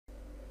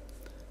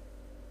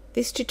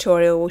This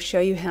tutorial will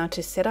show you how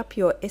to set up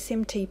your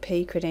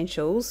SMTP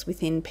credentials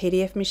within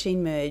PDF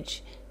Machine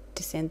Merge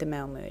to send the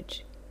mail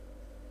merge.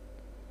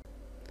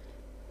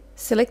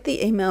 Select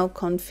the Email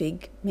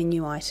Config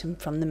menu item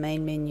from the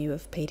main menu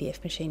of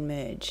PDF Machine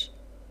Merge.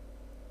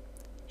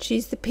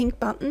 Choose the pink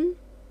button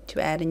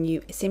to add a new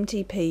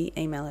SMTP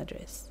email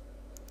address.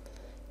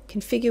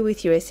 Configure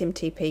with your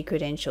SMTP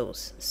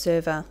credentials,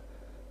 server,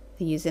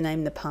 the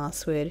username, the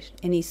password,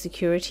 any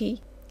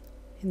security,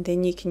 and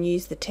then you can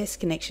use the test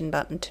connection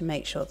button to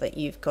make sure that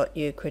you've got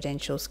your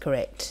credentials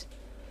correct.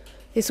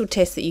 This will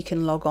test that you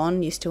can log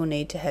on. You still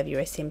need to have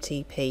your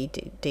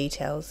SMTP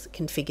details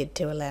configured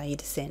to allow you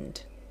to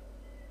send.